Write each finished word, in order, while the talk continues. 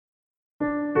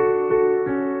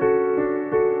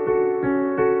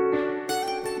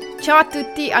Ciao a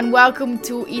tutti and welcome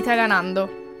to Italianando,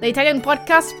 the Italian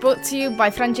podcast brought to you by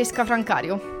Francesca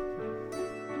Francario.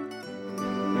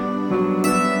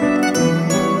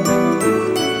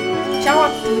 Ciao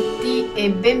a tutti e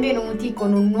benvenuti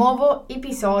con un nuovo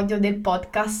episodio del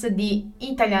podcast di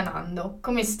Italianando.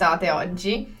 Come state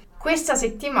oggi? Questa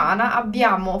settimana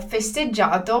abbiamo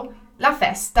festeggiato la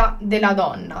festa della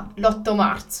donna, l'8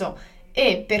 marzo,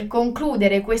 e per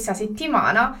concludere questa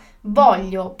settimana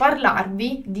voglio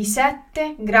parlarvi di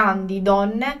 7 grandi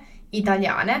donne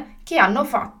italiane che hanno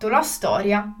fatto la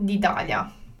storia d'Italia.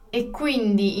 E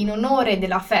quindi in onore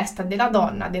della festa della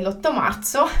donna dell'8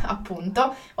 marzo,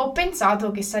 appunto, ho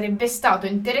pensato che sarebbe stato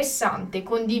interessante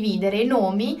condividere i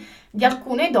nomi di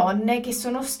alcune donne che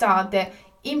sono state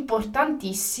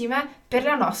importantissime per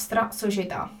la nostra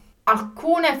società.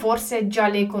 Alcune forse già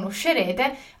le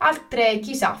conoscerete, altre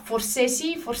chissà, forse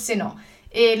sì, forse no,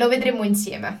 e lo vedremo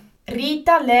insieme.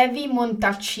 Rita Levi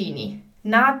Montalcini,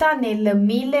 nata nel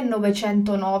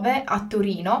 1909 a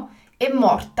Torino e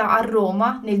morta a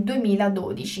Roma nel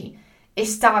 2012. È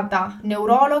stata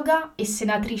neurologa e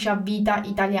senatrice a vita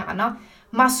italiana,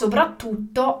 ma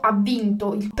soprattutto ha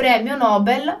vinto il premio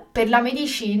Nobel per la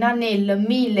medicina nel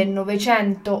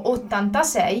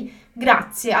 1986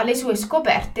 grazie alle sue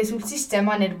scoperte sul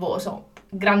sistema nervoso.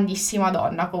 Grandissima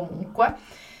donna comunque.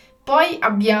 Poi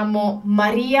abbiamo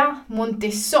Maria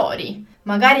Montessori.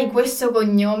 Magari questo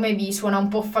cognome vi suona un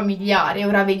po' familiare,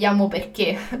 ora vediamo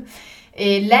perché.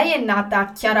 Lei è nata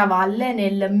a Chiaravalle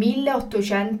nel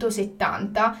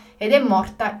 1870 ed è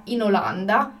morta in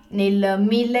Olanda nel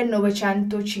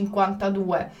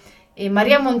 1952.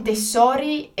 Maria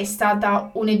Montessori è stata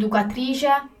un'educatrice,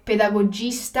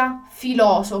 pedagogista,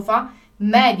 filosofa,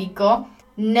 medico,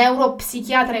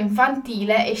 neuropsichiatra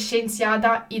infantile e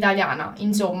scienziata italiana,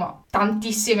 insomma,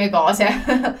 tantissime cose.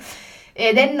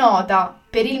 Ed è nota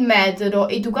per il metodo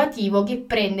educativo che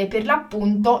prende per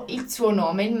l'appunto il suo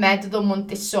nome, il metodo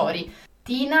Montessori.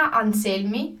 Tina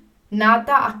Anselmi,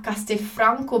 nata a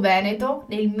Castelfranco Veneto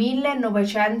nel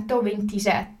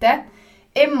 1927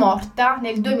 e morta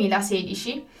nel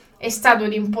 2016, è stata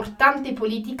un'importante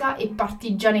politica e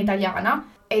partigiana italiana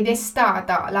ed è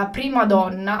stata la prima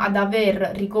donna ad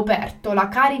aver ricoperto la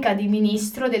carica di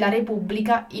ministro della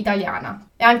Repubblica Italiana.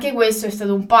 E anche questo è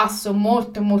stato un passo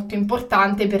molto molto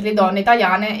importante per le donne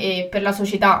italiane e per la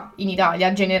società in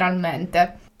Italia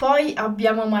generalmente. Poi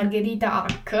abbiamo Margherita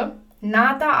Hack,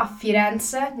 nata a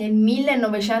Firenze nel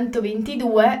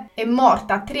 1922 e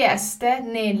morta a Trieste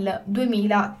nel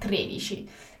 2013.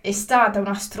 È stata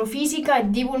un'astrofisica e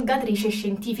divulgatrice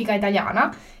scientifica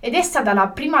italiana ed è stata la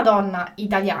prima donna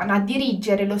italiana a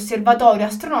dirigere l'osservatorio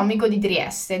astronomico di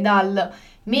Trieste dal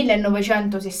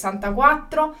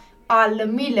 1964 al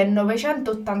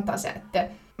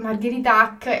 1987. Margherita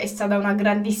Hack è stata una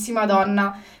grandissima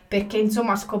donna perché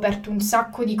insomma ha scoperto un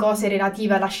sacco di cose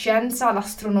relative alla scienza,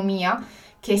 all'astronomia,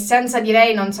 che senza di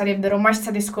lei non sarebbero mai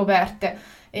state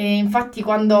scoperte. E infatti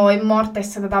quando è morta è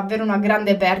stata davvero una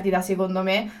grande perdita secondo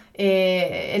me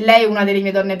e lei è una delle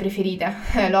mie donne preferite,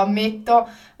 lo ammetto.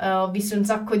 Ho visto un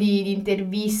sacco di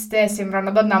interviste, sembra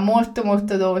una donna molto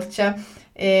molto dolce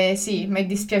e sì, mi è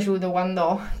dispiaciuto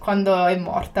quando è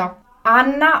morta.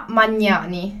 Anna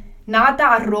Magnani,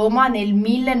 nata a Roma nel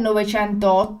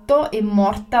 1908 e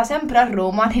morta sempre a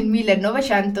Roma nel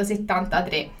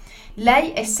 1973.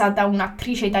 Lei è stata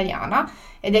un'attrice italiana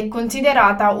ed è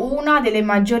considerata una delle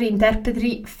maggiori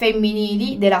interpreti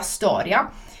femminili della storia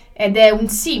ed è un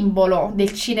simbolo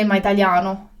del cinema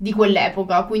italiano di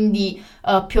quell'epoca, quindi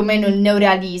più o meno il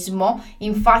neorealismo.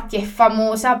 Infatti è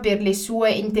famosa per le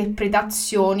sue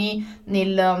interpretazioni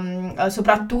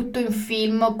soprattutto in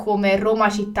film come Roma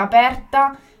città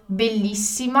aperta,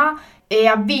 bellissima, e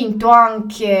ha vinto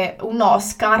anche un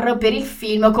Oscar per il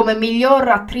film come miglior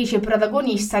attrice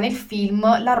protagonista nel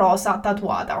film La rosa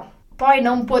tatuata. Poi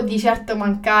non può di certo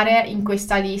mancare in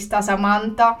questa lista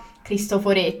Samantha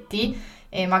Cristoforetti,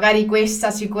 e magari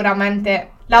questa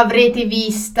sicuramente l'avrete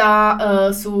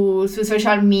vista su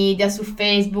social media, su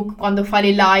Facebook, quando fa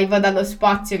le live dallo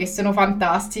spazio che sono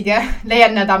fantastiche. Lei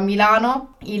è nata a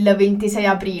Milano il 26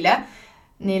 aprile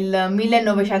nel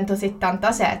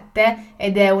 1977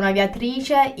 ed è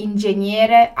un'aviatrice,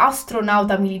 ingegnere,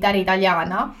 astronauta militare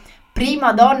italiana,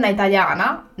 prima donna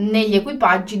italiana negli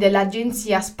equipaggi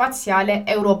dell'Agenzia Spaziale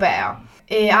Europea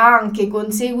e ha anche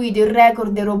conseguito il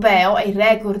record europeo e il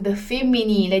record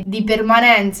femminile di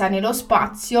permanenza nello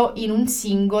spazio in un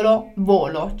singolo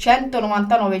volo,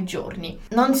 199 giorni.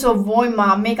 Non so voi,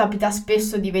 ma a me capita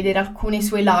spesso di vedere alcune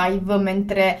sue live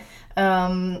mentre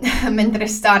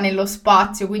sta nello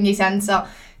spazio, quindi senza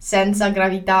senza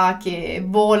gravità, che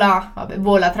vola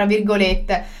tra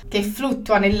virgolette, che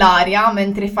fluttua nell'aria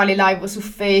mentre fa le live su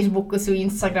Facebook, su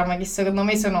Instagram, che secondo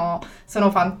me sono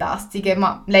fantastiche,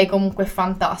 ma lei comunque è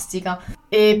fantastica.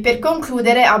 E per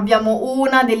concludere abbiamo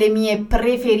una delle mie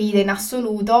preferite in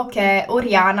assoluto, che è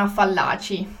Oriana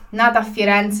Fallaci, nata a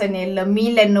Firenze nel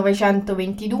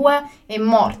 1922 e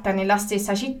morta nella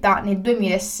stessa città nel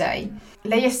 2006.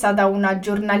 Lei è stata una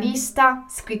giornalista,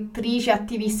 scrittrice,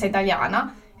 attivista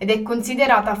italiana ed è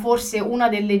considerata forse una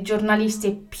delle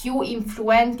giornaliste più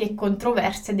influenti e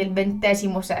controverse del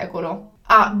XX secolo.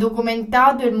 Ha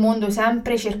documentato il mondo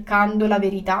sempre cercando la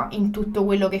verità in tutto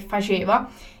quello che faceva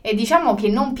e diciamo che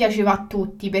non piaceva a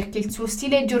tutti perché il suo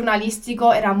stile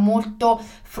giornalistico era molto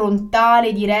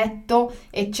frontale, diretto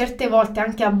e certe volte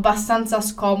anche abbastanza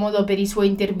scomodo per i suoi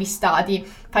intervistati.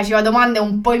 Faceva domande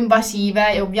un po'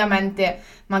 invasive e ovviamente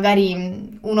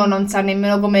magari uno non sa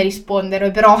nemmeno come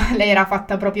rispondere, però lei era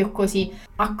fatta proprio così.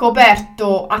 Ha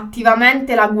coperto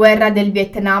attivamente la guerra del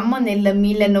Vietnam nel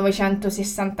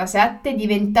 1967,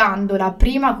 diventando la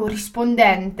prima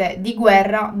corrispondente di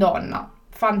guerra donna.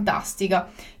 Fantastica.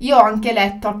 Io ho anche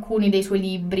letto alcuni dei suoi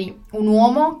libri. Un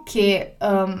uomo che,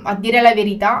 a dire la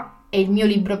verità, è il mio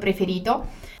libro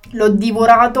preferito. L'ho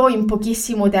divorato in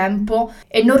pochissimo tempo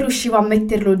e non riuscivo a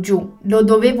metterlo giù. Lo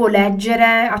dovevo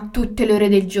leggere a tutte le ore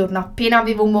del giorno. Appena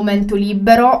avevo un momento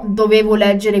libero, dovevo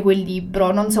leggere quel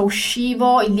libro. Non so,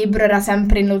 uscivo, il libro era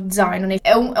sempre nello zaino.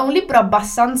 È un libro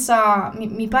abbastanza,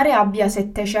 mi pare abbia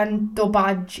 700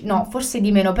 pagine, no, forse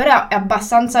di meno, però è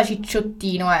abbastanza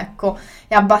cicciottino, ecco.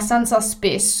 È abbastanza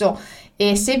spesso.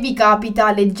 E se vi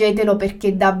capita, leggetelo perché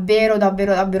è davvero,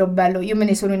 davvero, davvero bello. Io me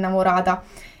ne sono innamorata.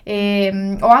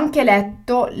 Ho anche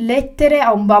letto Lettere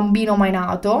a un bambino mai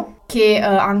nato, che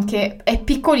anche è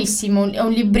piccolissimo, è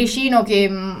un libricino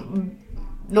che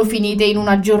lo finite in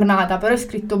una giornata, però è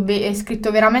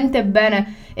scritto veramente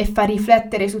bene e fa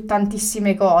riflettere su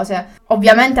tantissime cose.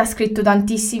 Ovviamente ha scritto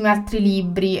tantissimi altri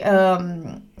libri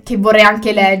che vorrei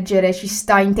anche leggere. Ci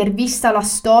sta Intervista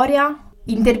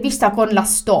con la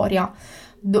storia,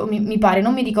 mi pare,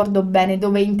 non mi ricordo bene,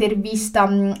 dove intervista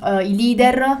i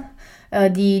leader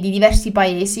di diversi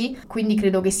paesi, quindi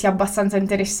credo che sia abbastanza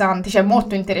interessante, cioè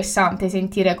molto interessante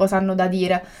sentire cosa hanno da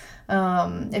dire.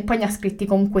 E poi ne ha scritti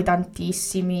comunque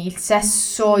tantissimi. Il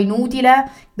sesso inutile,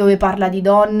 dove parla di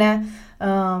donne,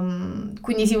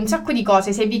 quindi sì, un sacco di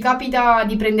cose. Se vi capita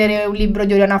di prendere un libro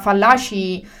di Oriana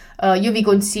Fallaci, io vi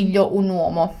consiglio Un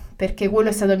uomo, perché quello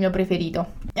è stato il mio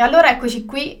preferito. E allora eccoci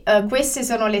qui, queste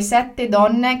sono le 7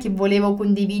 donne che volevo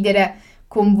condividere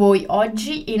con voi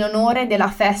oggi in onore della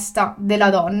festa della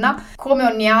donna. Come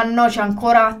ogni anno c'è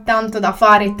ancora tanto da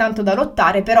fare e tanto da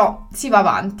lottare, però si va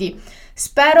avanti.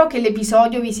 Spero che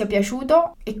l'episodio vi sia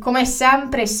piaciuto e come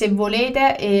sempre, se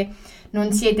volete e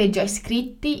non siete già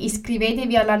iscritti,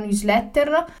 iscrivetevi alla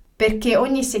newsletter perché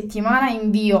ogni settimana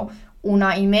invio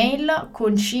una email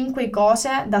con 5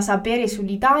 cose da sapere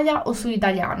sull'Italia o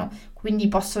sull'italiano. Quindi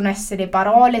possono essere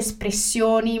parole,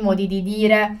 espressioni, modi di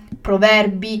dire,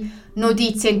 proverbi,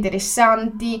 notizie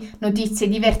interessanti, notizie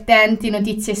divertenti,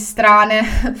 notizie strane,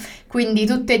 quindi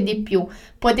tutto e di più.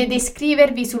 Potete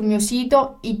iscrivervi sul mio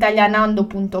sito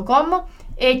italianando.com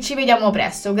e ci vediamo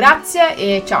presto. Grazie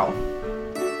e ciao!